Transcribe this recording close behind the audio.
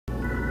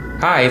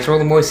Hi, it's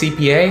Roland Moy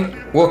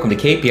CPA. Welcome to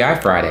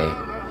KPI Friday.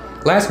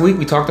 Last week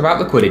we talked about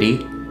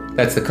liquidity.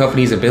 That's the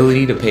company's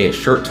ability to pay its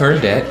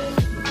short-term debt.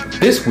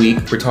 This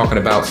week we're talking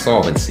about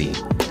solvency.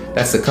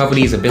 That's the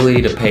company's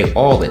ability to pay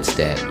all its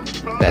debt.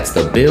 That's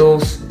the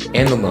bills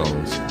and the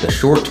loans, the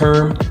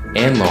short-term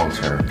and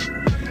long-term.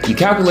 You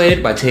calculate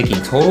it by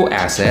taking total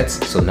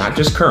assets, so not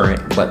just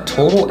current, but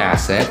total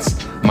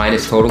assets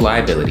minus total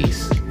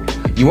liabilities.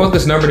 You want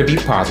this number to be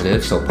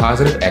positive, so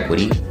positive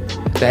equity.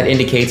 That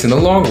indicates in the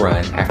long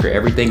run, after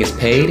everything is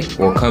paid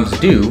or comes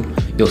due,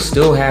 you'll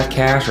still have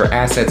cash or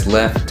assets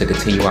left to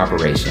continue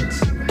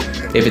operations.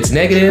 If it's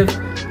negative,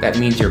 that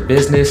means your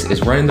business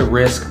is running the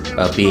risk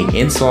of being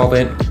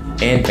insolvent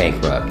and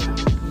bankrupt.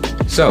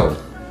 So,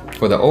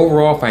 for the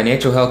overall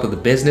financial health of the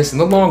business in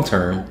the long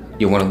term,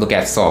 you want to look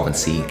at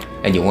solvency,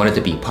 and you want it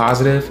to be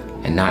positive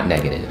and not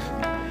negative.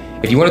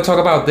 If you want to talk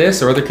about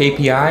this or other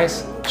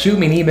KPIs, shoot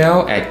me an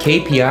email at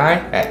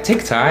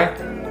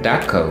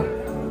kpi@tiktai.co.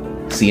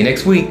 See you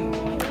next week.